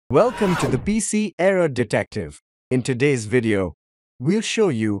Welcome to the PC Error Detective. In today's video, we'll show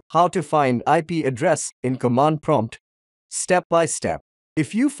you how to find IP address in command prompt, step by step.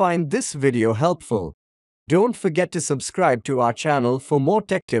 If you find this video helpful, don't forget to subscribe to our channel for more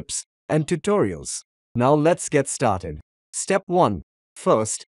tech tips and tutorials. Now let's get started. Step 1.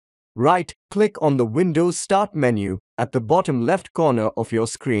 First, right-click on the Windows Start menu at the bottom left corner of your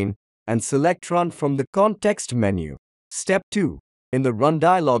screen and select Run from the context menu. Step 2. In the Run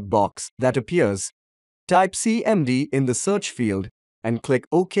dialog box that appears, type CMD in the search field and click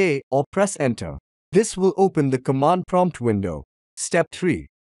OK or press Enter. This will open the command prompt window. Step 3.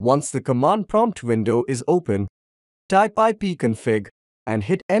 Once the command prompt window is open, type ipconfig and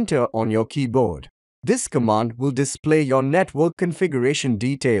hit Enter on your keyboard. This command will display your network configuration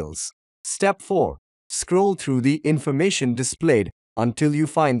details. Step 4. Scroll through the information displayed until you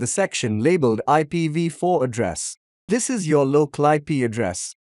find the section labeled IPv4 address. This is your local IP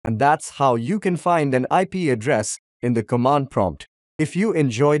address, and that's how you can find an IP address in the command prompt. If you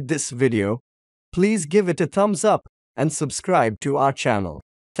enjoyed this video, please give it a thumbs up and subscribe to our channel.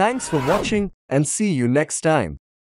 Thanks for watching and see you next time.